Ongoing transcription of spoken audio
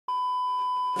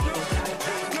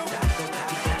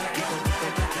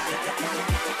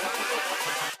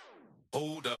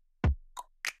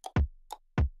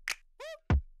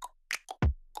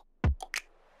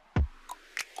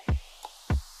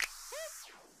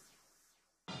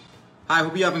Hi, I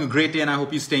hope you're having a great day and I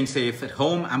hope you're staying safe at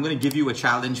home. I'm going to give you a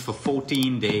challenge for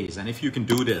 14 days. And if you can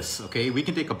do this, okay, we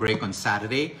can take a break on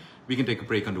Saturday. We can take a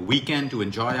break on the weekend to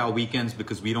enjoy our weekends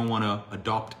because we don't want to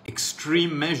adopt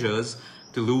extreme measures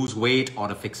to lose weight or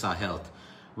to fix our health.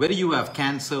 Whether you have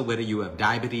cancer, whether you have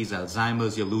diabetes,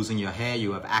 Alzheimer's, you're losing your hair,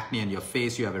 you have acne on your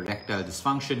face, you have erectile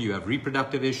dysfunction, you have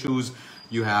reproductive issues,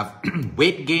 you have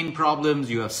weight gain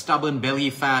problems, you have stubborn belly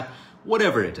fat,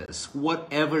 whatever it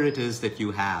is that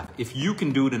you have, if you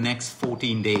can do the next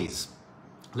 14 days,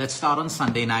 let's start on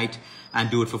Sunday night and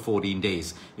do it for 14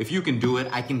 days. If you can do it,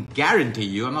 I can guarantee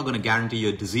you, I'm not going to guarantee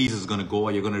your disease is going to go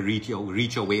or you're going to reach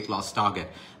your weight loss target,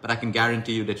 but I can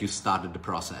guarantee you that you started the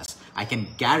process. I can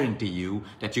guarantee you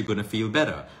that you're going to feel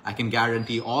better. I can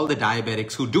guarantee all the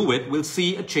diabetics who do it will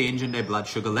see a change in their blood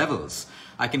sugar levels.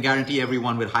 I can guarantee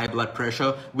everyone with high blood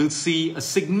pressure will see a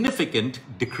significant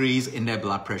decrease in their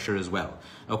blood pressure as well.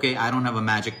 Okay, I don't have a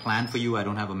magic plan for you. I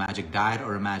don't have a magic diet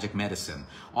or a magic medicine.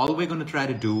 All we're going to try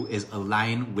to do is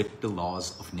align with the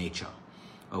laws of nature.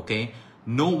 Okay,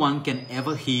 no one can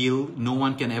ever heal. No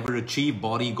one can ever achieve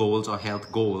body goals or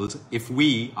health goals if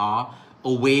we are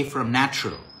away from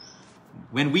natural.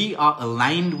 When we are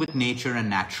aligned with nature and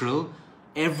natural,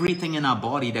 everything in our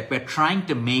body that we're trying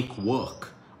to make work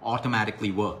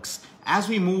automatically works. As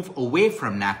we move away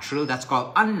from natural, that's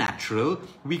called unnatural,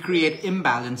 we create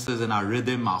imbalances in our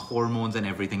rhythm, our hormones, and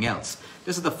everything else.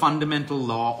 This is the fundamental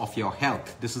law of your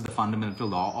health. This is the fundamental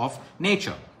law of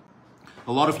nature.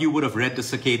 A lot of you would have read the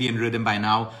Circadian Rhythm by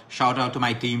now. Shout out to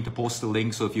my team to post the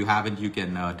link, so if you haven't, you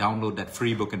can download that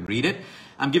free book and read it.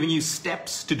 I'm giving you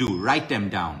steps to do. Write them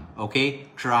down, okay?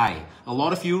 Try. A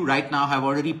lot of you right now have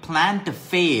already planned to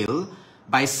fail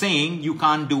by saying you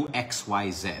can't do X,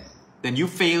 Y, Z. Then you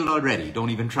failed already. Don't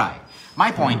even try. My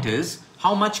point is,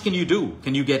 how much can you do?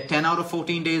 Can you get 10 out of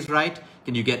 14 days right?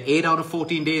 Can you get 8 out of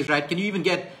 14 days right? Can you even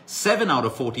get 7 out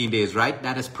of 14 days right?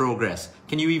 That is progress.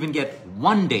 Can you even get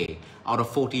 1 day out of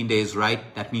 14 days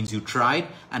right? That means you tried,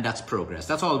 and that's progress.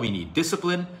 That's all we need.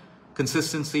 Discipline,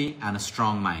 consistency, and a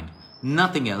strong mind.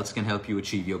 Nothing else can help you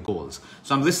achieve your goals.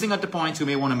 So I'm listing out the points. You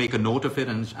may want to make a note of it,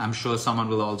 and I'm sure someone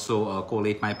will also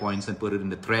collate my points and put it in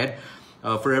the thread.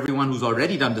 For everyone who's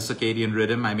already done the Circadian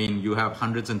Rhythm, I mean, you have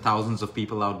hundreds and thousands of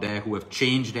people out there who have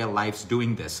changed their lives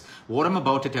doing this. What I'm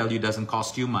about to tell you doesn't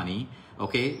cost you money,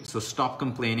 okay? So stop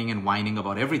complaining and whining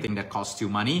about everything that costs you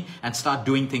money and start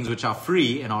doing things which are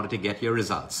free in order to get your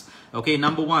results. Okay,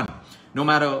 number one, no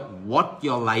matter what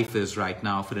your life is right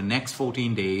now, for the next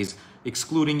 14 days,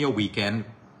 excluding your weekend,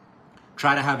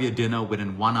 try to have your dinner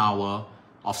within 1 hour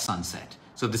of sunset.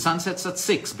 So if the sun sets at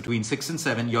 6, between 6 and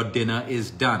 7, your dinner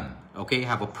is done. Okay,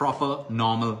 have a proper,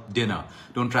 normal dinner.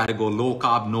 Don't try to go low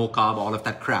carb, no carb, all of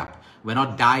that crap. We're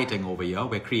not dieting over here.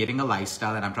 We're creating a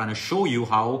lifestyle, and I'm trying to show you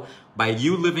how, by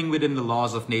you living within the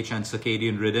laws of nature and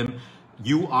circadian rhythm,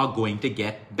 you are going to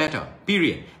get better,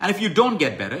 period. And if you don't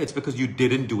get better, it's because you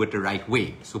didn't do it the right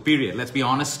way. So period. Let's be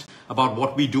honest about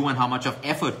what we do and how much of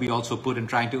effort we also put in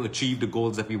trying to achieve the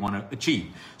goals that we want to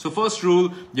achieve. So first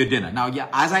rule, your dinner. Now, yeah,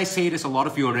 as I say this, a lot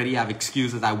of you already have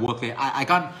excuses. I work late. I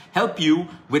can't help you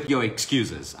with your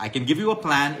excuses. I can give you a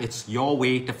plan. It's your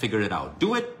way to figure it out.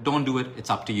 Do it, don't do it. It's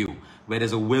up to you. Where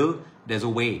there's a will, there's a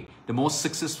way. The most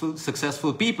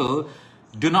successful people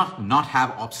do not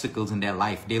have obstacles in their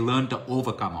life. They learn to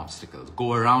overcome obstacles,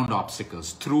 go around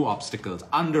obstacles, through obstacles,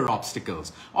 under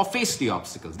obstacles, or face the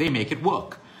obstacles. They make it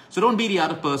work. So don't be the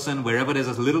other person. Wherever there's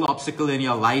a little obstacle in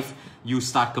your life, you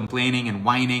start complaining and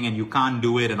whining and you can't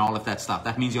do it and all of that stuff.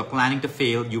 That means you're planning to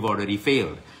fail. You've already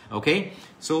failed. Okay?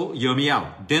 So hear me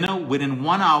out. Dinner within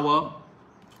 1 hour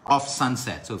of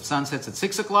sunset. So if sunset's at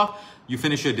 6 o'clock, you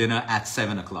finish your dinner at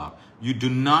 7 o'clock. You do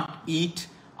not eat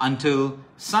until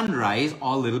sunrise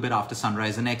or a little bit after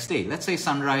sunrise the next day. Let's say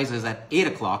sunrise is at 8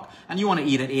 o'clock and you want to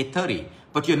eat at 8:30,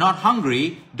 but you're not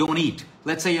hungry, don't eat.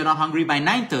 Let's say you're not hungry by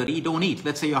 9:30, don't eat.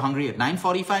 Let's say you're hungry at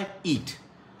 9:45, eat.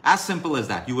 As simple as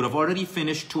that. You would have already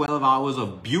finished 12 hours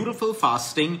of beautiful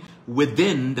fasting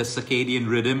within the circadian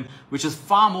rhythm, which is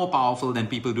far more powerful than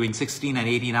people doing 16 and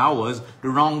 18 hours the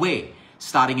wrong way.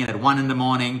 Starting it at 1 in the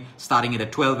morning, starting it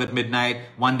at 12 at midnight,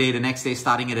 one day, the next day,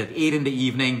 starting it at 8 in the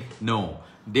evening. No.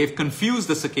 They've confused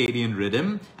the circadian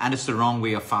rhythm, and it's the wrong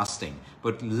way of fasting.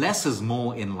 But less is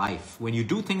more in life. When you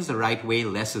do things the right way,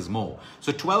 less is more.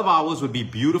 So 12 hours would be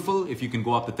beautiful. If you can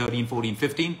go up to 13, 14,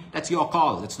 15, that's your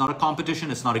call. It's not a competition.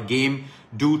 It's not a game.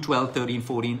 Do 12, 13,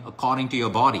 14 according to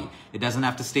your body. It doesn't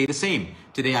have to stay the same.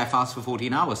 Today I fast for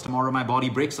 14 hours. Tomorrow my body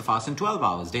breaks the fast in 12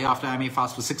 hours. Day after I may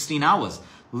fast for 16 hours.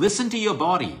 Listen to your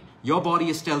body. Your body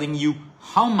is telling you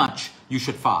how much you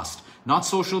should fast. Not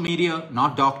social media,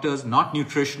 not doctors, not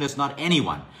nutritionists, not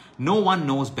anyone. No one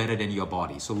knows better than your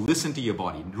body. So listen to your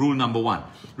body. Rule number 1.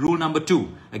 Rule number 2.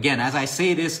 Again, as I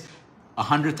say this,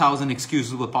 100,000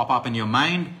 excuses will pop up in your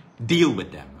mind. Deal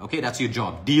with them. Okay, that's your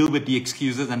job. Deal with the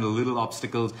excuses and the little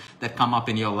obstacles that come up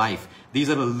in your life. These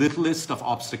are the littlest of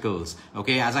obstacles.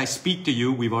 Okay, as I speak to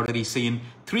you, we've already seen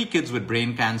 3 kids with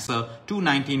brain cancer, 2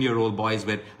 19-year-old boys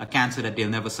with a cancer that they'll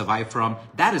never survive from.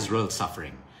 That is real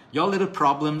suffering. Your little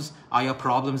problems are your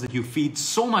problems that you feed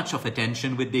so much of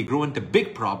attention with. They grow into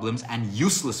big problems and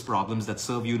useless problems that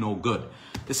serve you no good.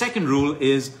 The second rule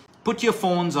is put your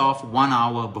phones off 1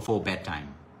 hour before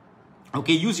bedtime.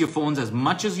 Okay, use your phones as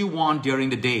much as you want during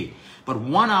the day, but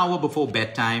 1 hour before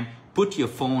bedtime, put your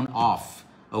phone off.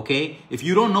 Okay, if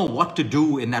you don't know what to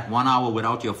do in that 1 hour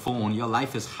without your phone, your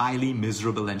life is highly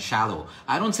miserable and shallow.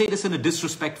 I don't say this in a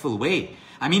disrespectful way.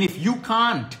 I mean, if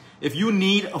you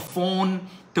need a phone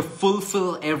to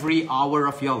fulfill every hour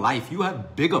of your life, you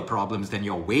have bigger problems than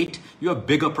your weight. You have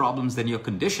bigger problems than your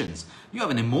conditions. You have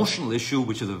an emotional issue,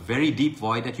 which is a very deep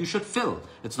void that you should fill.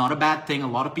 It's not a bad thing. A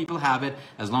lot of people have it,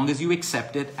 as long as you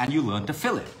accept it and you learn to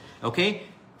fill it. Okay?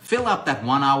 Fill up that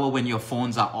 1 hour when your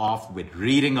phones are off with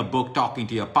reading a book, talking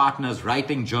to your partners,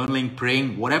 writing, journaling,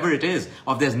 praying, whatever it is.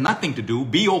 Or if there's nothing to do,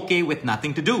 be okay with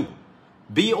nothing to do.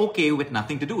 Be okay with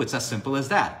nothing to do. It's as simple as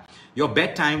that. Your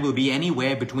bedtime will be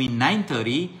anywhere between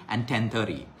 9:30 and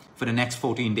 10:30 for the next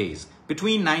 14 days.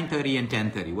 Between 9:30 and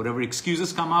 10:30. Whatever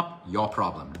excuses come up, your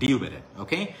problem. Deal with it,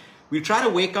 okay? We try to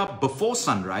wake up before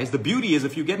sunrise. The beauty is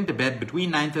if you get into bed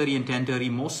between 9:30 and 10:30,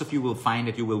 most of you will find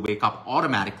that you will wake up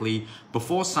automatically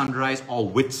before sunrise or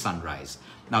with sunrise.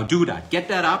 Now do that.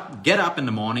 Get up in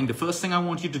the morning. The first thing I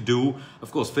want you to do,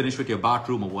 of course, finish with your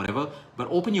bathroom or whatever, but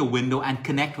open your window and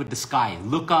connect with the sky.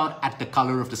 Look out at the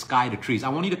color of the sky, the trees. I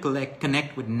want you to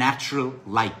connect with natural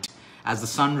light. As the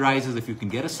sun rises, if you can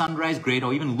get a sunrise, great,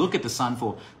 or even look at the sun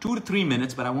for 2 to 3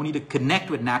 minutes, but I want you to connect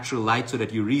with natural light so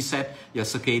that you reset your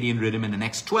circadian rhythm in the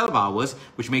next 12 hours,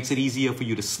 which makes it easier for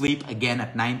you to sleep again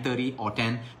at 9:30 or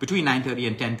 10, between 9:30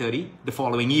 and 10:30 the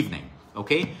following evening,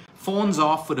 okay? Phones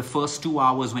off for the first 2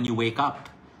 hours when you wake up,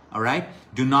 all right?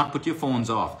 Do not put your phones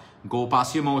off. Go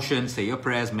past your motions, say your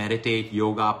prayers, meditate,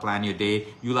 yoga, plan your day.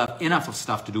 You'll have enough of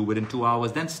stuff to do within 2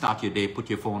 hours. Then start your day, put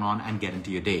your phone on and get into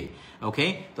your day,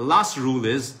 okay? The last rule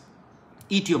is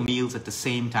eat your meals at the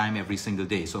same time every single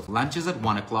day. So if lunch is at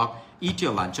 1 o'clock, eat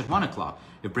your lunch at 1 o'clock.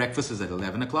 If breakfast is at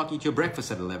 11 o'clock, eat your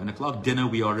breakfast at 11 o'clock. Dinner,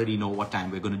 we already know what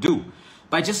time we're going to do.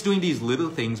 By just doing these little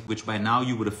things, which by now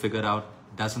you would have figured out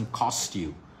doesn't cost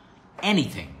you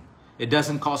anything. It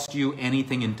doesn't cost you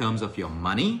anything in terms of your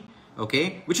money,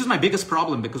 okay? Which is my biggest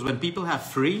problem, because when people have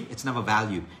free, it's never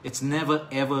valued. It's never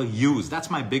ever used. That's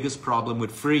my biggest problem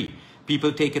with free.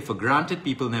 People take it for granted.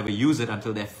 People never use it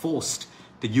until they're forced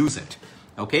to use it,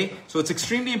 okay? So it's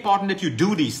extremely important that you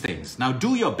do these things. Now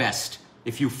do your best.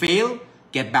 If you fail,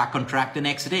 get back on track the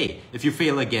next day. If you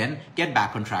fail again, get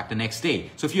back on track the next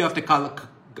day. So if you have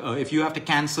to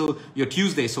cancel your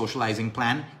Tuesday socializing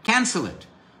plan, cancel it.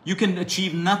 You can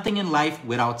achieve nothing in life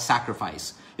without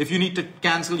sacrifice. If you need to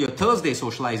cancel your Thursday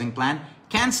socializing plan,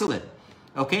 cancel it.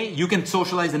 Okay? You can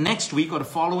socialize the next week or the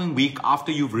following week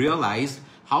after you've realized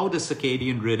how the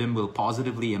circadian rhythm will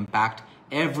positively impact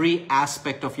every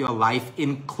aspect of your life,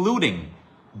 including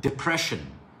depression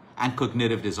and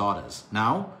cognitive disorders.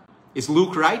 Now, is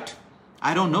Luke right?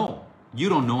 I don't know. You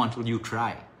don't know until you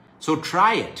try. So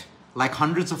try it, like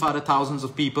hundreds of other thousands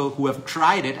of people who have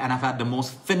tried it and have had the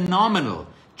most phenomenal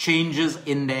changes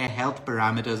in their health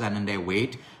parameters and in their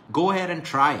weight. Go ahead and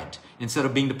try it instead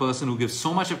of being the person who gives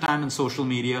so much of time in social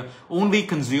media, only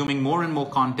consuming more and more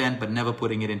content but never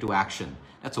putting it into action.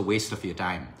 That's a waste of your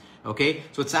time. Okay,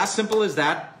 so it's as simple as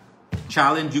that.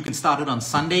 Challenge, you can start it on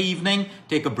Sunday evening,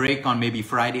 take a break on maybe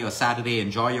Friday or Saturday,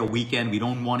 enjoy your weekend. We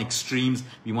don't want extremes,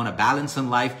 we want a balance in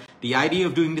life. The idea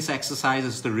of doing this exercise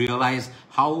is to realize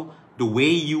how the way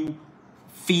you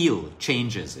feel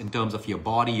changes in terms of your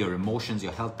body, your emotions,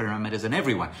 your health parameters, and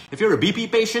everyone. If you're a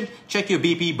BP patient, check your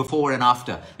BP before and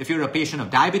after. If you're a patient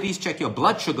of diabetes, check your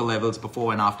blood sugar levels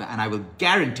before and after, and I will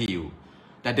guarantee you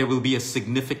that there will be a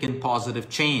significant positive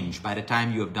change by the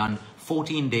time you have done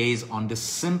 14 days on this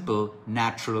simple,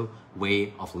 natural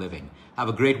way of living. Have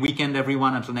a great weekend,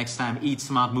 everyone. Until next time, eat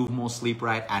smart, move more, sleep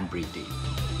right, and breathe deep.